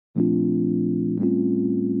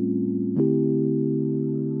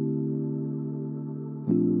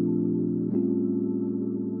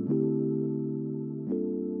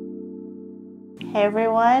Hey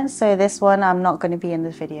everyone, so this one I'm not going to be in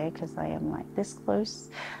this video because I am like this close,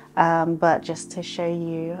 but just to show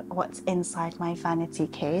you what's inside my vanity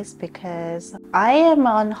case, because I am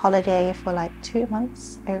on holiday for like 2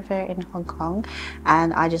 months over in Hong Kong,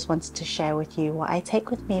 and I just wanted to share with you what I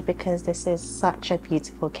take with me because this is such a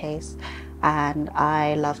beautiful case. And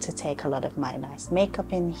I love to take a lot of my nice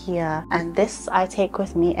makeup in here, and this I take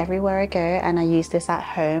with me everywhere I go, and I use this at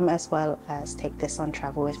home as well as take this on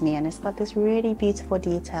travel with me. And it's got this really beautiful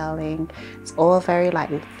detailing. It's all very like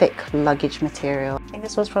thick luggage material. I think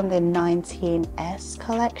this was from the 19S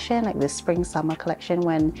collection, like the spring summer collection,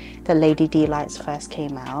 when the Lady D lights first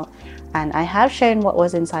came out. And I have shown what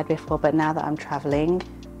was inside before, but now that I'm traveling,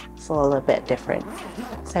 it's all a bit different.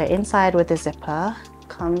 So inside with the zipper,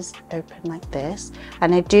 comes open like this,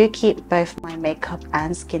 and I do keep both my makeup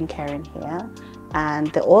and skincare in here.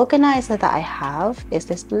 And the organizer that I have is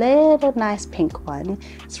this little nice pink one.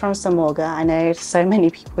 It's from Samorga. I know so many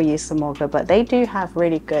people use Samorga, but they do have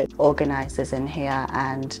really good organizers in here,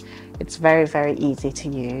 and it's very easy to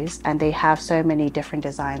use. And they have so many different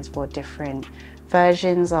designs for different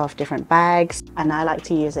versions of different bags, and I like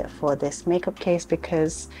to use it for this makeup case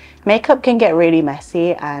because makeup can get really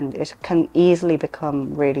messy and it can easily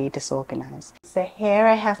become really disorganized. So here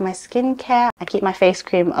I have my skincare. I keep my face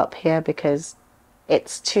cream up here because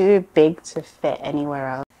it's too big to fit anywhere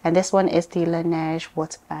else. And this one is the Laneige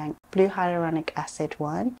Water Bank Blue Hyaluronic Acid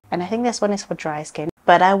one, and I think this one is for dry skin.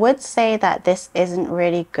 But I would say that this isn't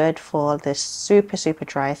really good for the super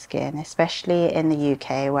dry skin, especially in the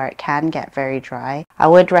UK where it can get very dry. I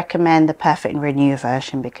would recommend the Perfect Renew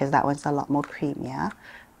version because that one's a lot more creamier.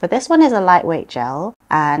 But this one is a lightweight gel,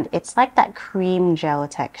 and it's like that cream gel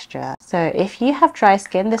texture. So if you have dry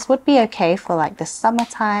skin, this would be okay for like the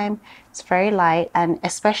summertime. It's very light, and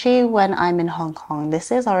especially when I'm in Hong Kong,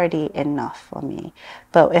 this is already enough for me.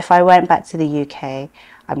 But if I went back to the UK,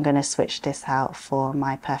 I'm going to switch this out for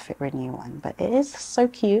my Perfect Renew one. But it is so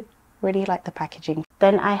cute. Really like the packaging.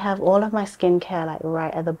 Then I have all of my skincare like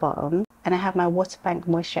right at the bottom, and I have my Water Bank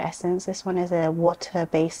Moisture Essence. This one is a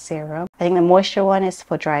water-based serum. I think the moisture one is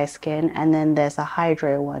for dry skin, and then there's a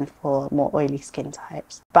hydro one for more oily skin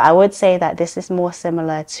types. But I would say that this is more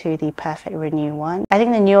similar to the Perfect Renew one. I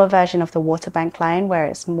think the newer version of the Water Bank line, where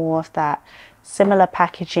it's more of that similar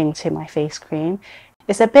packaging to my face cream,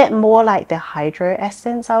 it's a bit more like the Hydro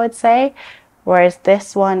Essence, I would say, whereas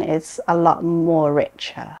this one is a lot more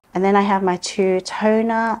richer. And then I have my two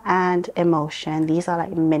toner and emulsion. These are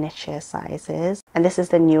like miniature sizes, and this is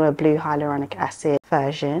the newer Blue Hyaluronic Acid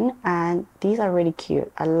version, and these are really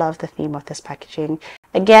cute. I love the theme of this packaging.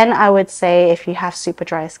 Again, I would say if you have super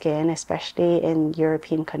dry skin, especially in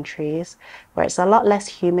European countries where it's a lot less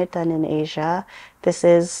humid than in Asia, it's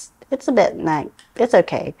a bit like, it's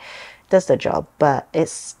okay, does the job, but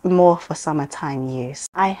it's more for summertime use.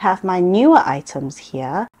 I have my newer items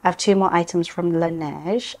here. I have two more items from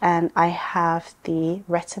Laneige, and I have the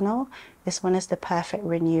retinol. This one is the Perfect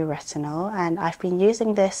Renew Retinol, and I've been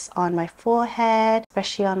using this on my forehead,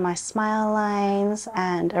 especially on my smile lines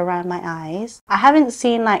and around my eyes. I haven't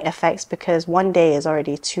seen like effects because one day is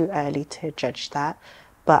already too early to judge that,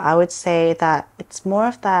 but I would say that it's more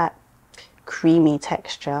of that creamy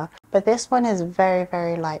texture. But this one is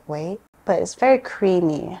very lightweight, but it's very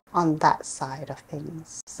creamy on that side of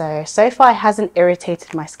things. So far it hasn't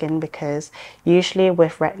irritated my skin, because usually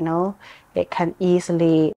with retinol it can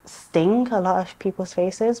easily sting a lot of people's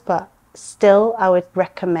faces, but still I would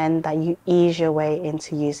recommend that you ease your way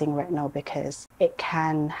into using retinol because it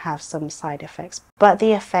can have some side effects, but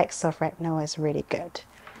the effects of retinol is really good.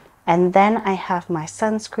 And then I have my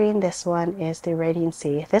sunscreen. This one is the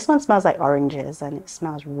Radiancy. This one smells like oranges and it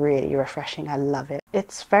smells really refreshing. I love it.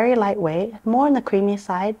 It's very lightweight, more on the creamy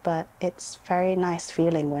side, but it's very nice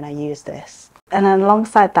feeling when I use this. And then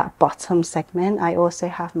alongside that bottom segment, I also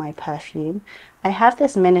have my perfume. I have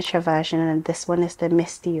this miniature version, and this one is the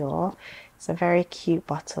Miss DIOR. It's a very cute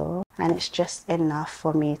bottle, and it's just enough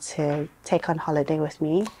for me to take on holiday with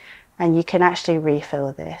me. And you can actually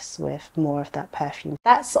refill this with more of that perfume.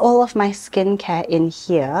 That's all of my skincare in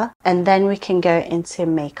here. And then we can go into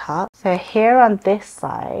makeup. So here on this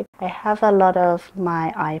side, I have a lot of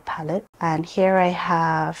my eye palette. And here I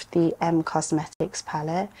have the M Cosmetics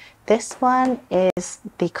palette. This one is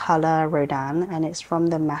the color Rodin, and it's from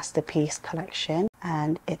the Masterpiece collection.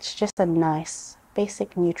 And it's just a nice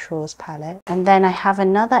basic neutrals palette. And then I have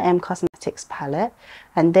another M Cosmetics palette,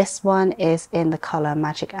 and this one is in the color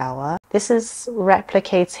Magic Hour. This is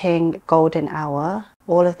replicating Golden Hour,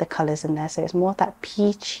 all of the colors in there, so it's more that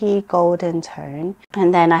peachy golden tone.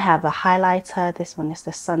 And then I have a highlighter. This one is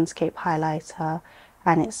the Sunscape highlighter,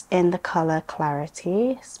 and it's in the color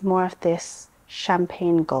Clarity. It's more of this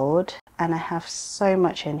champagne gold, and I have so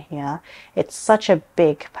much in here. It's such a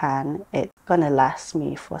big pan, it's gonna last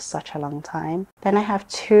me for such a long time. Then I have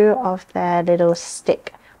two of their little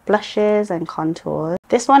stick blushes and contours.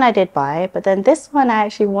 This one I did buy, but then this one I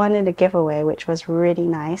actually won in a giveaway, which was really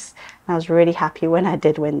nice. I was really happy when I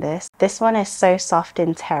did win this. This one is So Soft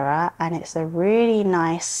in Terra, and it's a really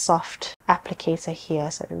nice soft applicator here,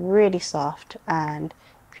 so really soft, and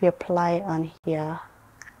if you apply it on here,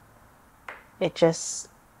 it just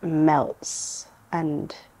melts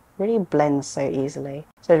and really blends so easily.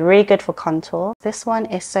 So it's really good for contour. This one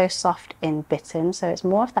is So Soft in Bitten, so it's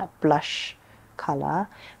more of that blush color,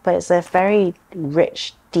 but it's a very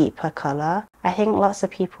rich, deeper color. I think lots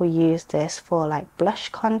of people use this for like blush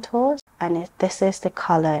contours, and this is the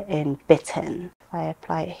color in Bitten. If I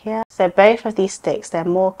apply it here, so both of these sticks, they're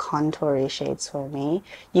more contoury shades for me.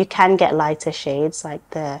 You can get lighter shades like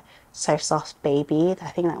the So Soft Baby. I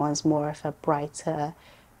think that one's more of a brighter,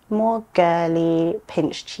 more girly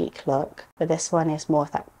pinch cheek look, but this one is more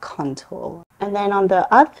of that contour. And then on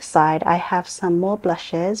the other side I have some more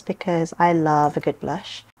blushes because I love a good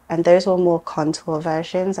blush, and those were more contour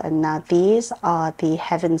versions, and now these are the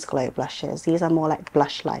Heaven's Glow blushes. These are more like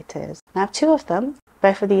blush lighters. I have two of them.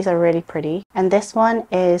 Both of these are really pretty, and this one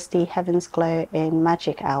is the Heaven's Glow in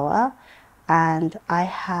Magic Hour, and I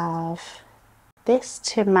have this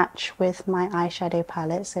to match with my eyeshadow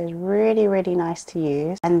palette, so it's really, really nice to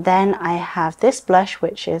use. And then I have this blush,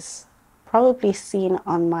 which is probably seen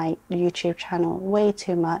on my YouTube channel way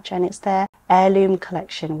too much, and it's their Heirloom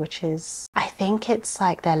collection, which is, I think it's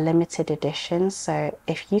like their limited edition, so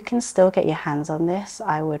if you can still get your hands on this,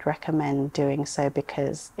 I would recommend doing so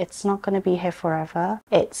because it's not going to be here forever.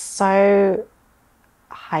 It's so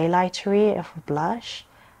highlightery of a blush,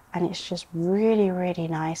 and it's just really, really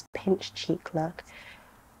nice pinch cheek look.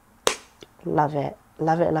 Love it,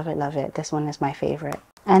 love it, love it, love it. This one is my favorite.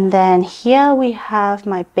 And then here we have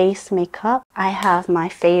my base makeup. I have my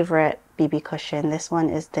favorite BB cushion. This one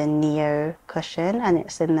is the Neo cushion, and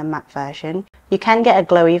it's in the matte version. You can get a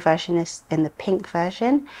glowy version, it's in the pink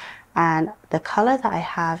version, and the color that I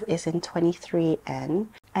have is in 23N.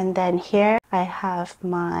 And then here I have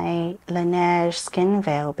my Laneige Skin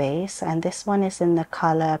Veil base, and this one is in the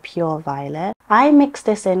color Pure Violet. I mix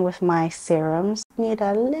this in with my serums, need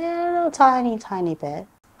a little tiny bit,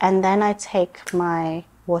 and then I take my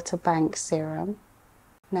Water Bank serum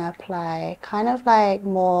and I apply kind of like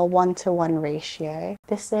more 1:1 ratio.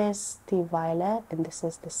 This is the violet and this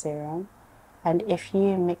is the serum, and if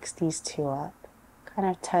you mix these two up, kind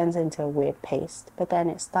of turns into a weird paste, but then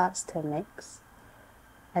it starts to mix,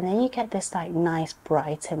 and then you get this like nice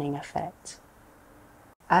brightening effect.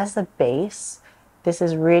 As a base, this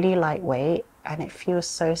is really lightweight and it feels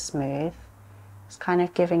so smooth. It's kind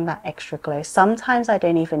of giving that extra glow. Sometimes I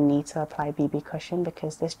don't even need to apply BB cushion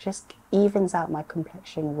because this just evens out my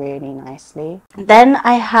complexion really nicely. Then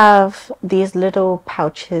I have these little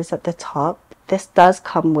pouches at the top. This does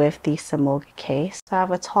come with the Samorga case. So I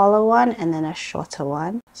have a taller one and then a shorter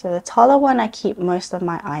one. So the taller one I keep most of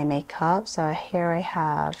my eye makeup. So here I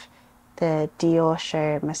have the Dior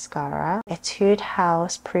Show Mascara, Etude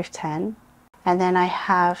House Proof 10, and then I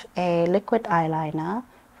have a liquid eyeliner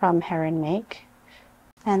from Hair & Make.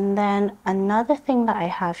 And then another thing that I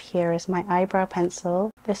have here is my eyebrow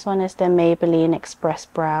pencil. This one is the Maybelline Express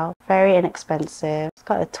Brow. Very inexpensive. It's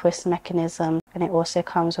got a twist mechanism, and it also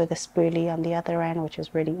comes with a spoolie on the other end, which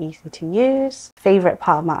is really easy to use. Favorite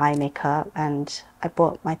part of my eye makeup, and I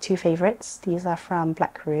bought my two favorites. These are from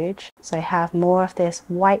Black Rouge. So I have more of this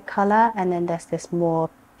white color, and then there's this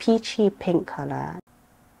more peachy pink color.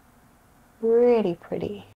 Really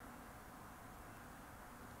pretty.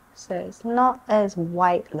 So it's not as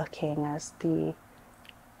white looking as the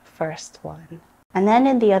first one. And then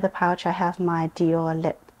in the other pouch I have my Dior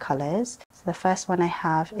lip colors. So the first one I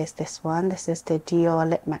have is this one. This is the Dior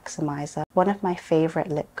Lip Maximizer, one of my favorite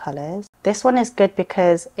lip colors. This one is good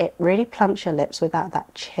because it really plumps your lips without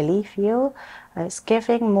that chilly feel. It's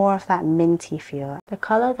giving more of that minty feel. The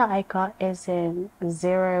color that I got is in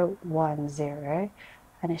 010,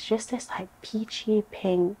 and it's just this like peachy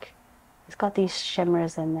pink. It's got these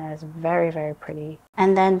shimmers in there. It's very, very pretty.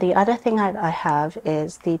 And then the other thing I have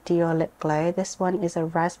is the Dior Lip Glow. This one is a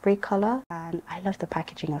raspberry color, and I love the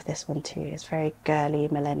packaging of this one too. It's very girly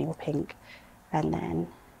millennial pink, and then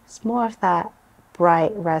it's more of that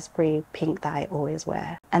bright raspberry pink that I always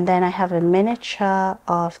wear. And then I have a miniature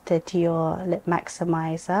of the DIOR Lip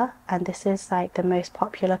Maximizer, and this is like the most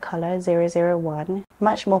popular color, 001.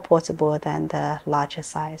 Much more portable than the larger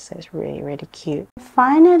size, so it's really cute.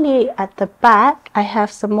 Finally, at the back, I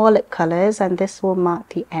have some more lip colors, and this will mark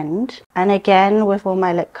the end. And again, with all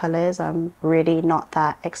my lip colors, I'm really not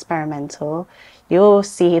that experimental. You'll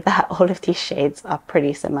see that all of these shades are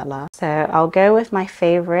pretty similar. So I'll go with my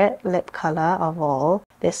favorite lip color of all.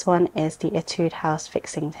 This one is the Etude House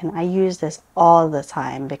Fixing Tint. I use this all the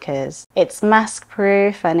time because it's mask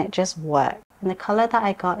proof and it just works. And the color that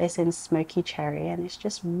I got is in Smoky Cherry, and it's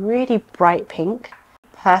just really bright pink.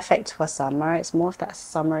 Perfect for summer. It's more of that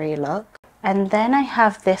summery look. And then I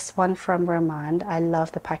have this one from Romand. I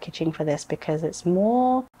love the packaging for this because it's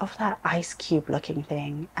more of that ice cube looking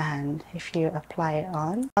thing. And if you apply it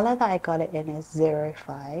on, the color that I got it in is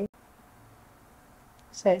 05.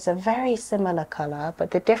 So it's a very similar color, but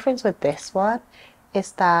the difference with this one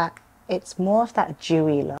is that it's more of that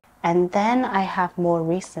dewy look. And then I have more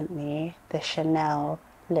recently the Chanel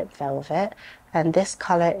Lip Velvet, and this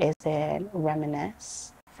color is in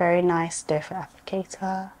Reminisce. Very nice doe foot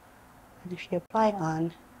applicator. And if you apply it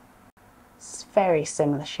on, it's very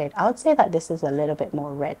similar shade. I would say that this is a little bit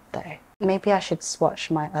more red though. Maybe I should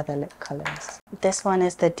swatch my other lip colors. This one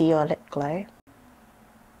is the DIOR Lip Glow.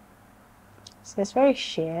 So it's very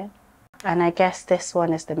sheer. And I guess this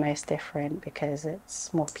one is the most different because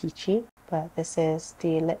it's more peachy. But this is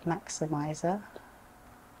the Lip Maximizer.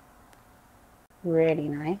 Really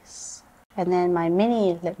nice. And then my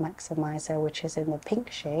mini Lip Maximizer, which is in the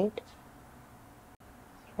pink shade.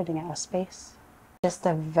 Running out of space. Just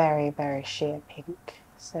a very sheer pink,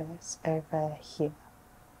 so it's over here.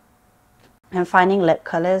 And finding lip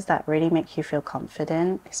colors that really make you feel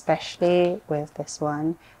confident, especially with this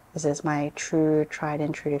one. This is my tried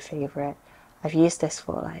and true favorite. I've used this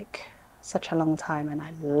for like such a long time and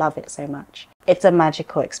I love it so much. It's a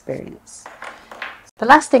magical experience. The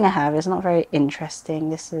last thing I have is not very interesting.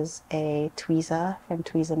 This is a tweezer from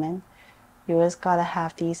Tweezerman. You always gotta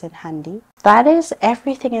have these in handy. That is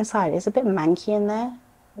everything inside. It's a bit manky in there.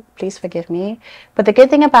 Please forgive me. But the good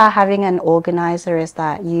thing about having an organizer is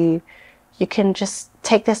that you can just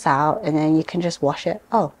take this out and then you can just wash it.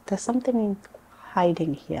 Oh, there's something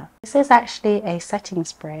hiding here. This is actually a setting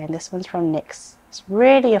spray, and this one's from NYX. It's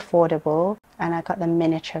really affordable, and I got the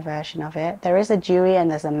miniature version of it. There is a dewy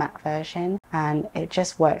and there's a matte version, and it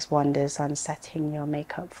just works wonders on setting your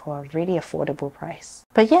makeup for a really affordable price.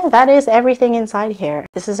 But yeah, that is everything inside here.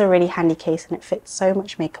 This is a really handy case and it fits so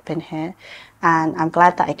much makeup in here, and I'm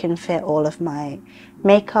glad that I can fit all of my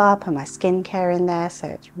makeup and my skincare in there, so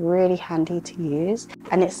it's really handy to use.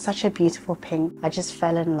 And it's such a beautiful pink. I just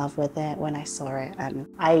fell in love with it when I saw it, and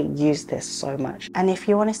I use this so much. And if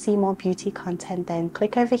you want to see more beauty content, then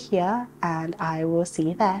click over here and I will see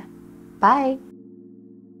you there. Bye!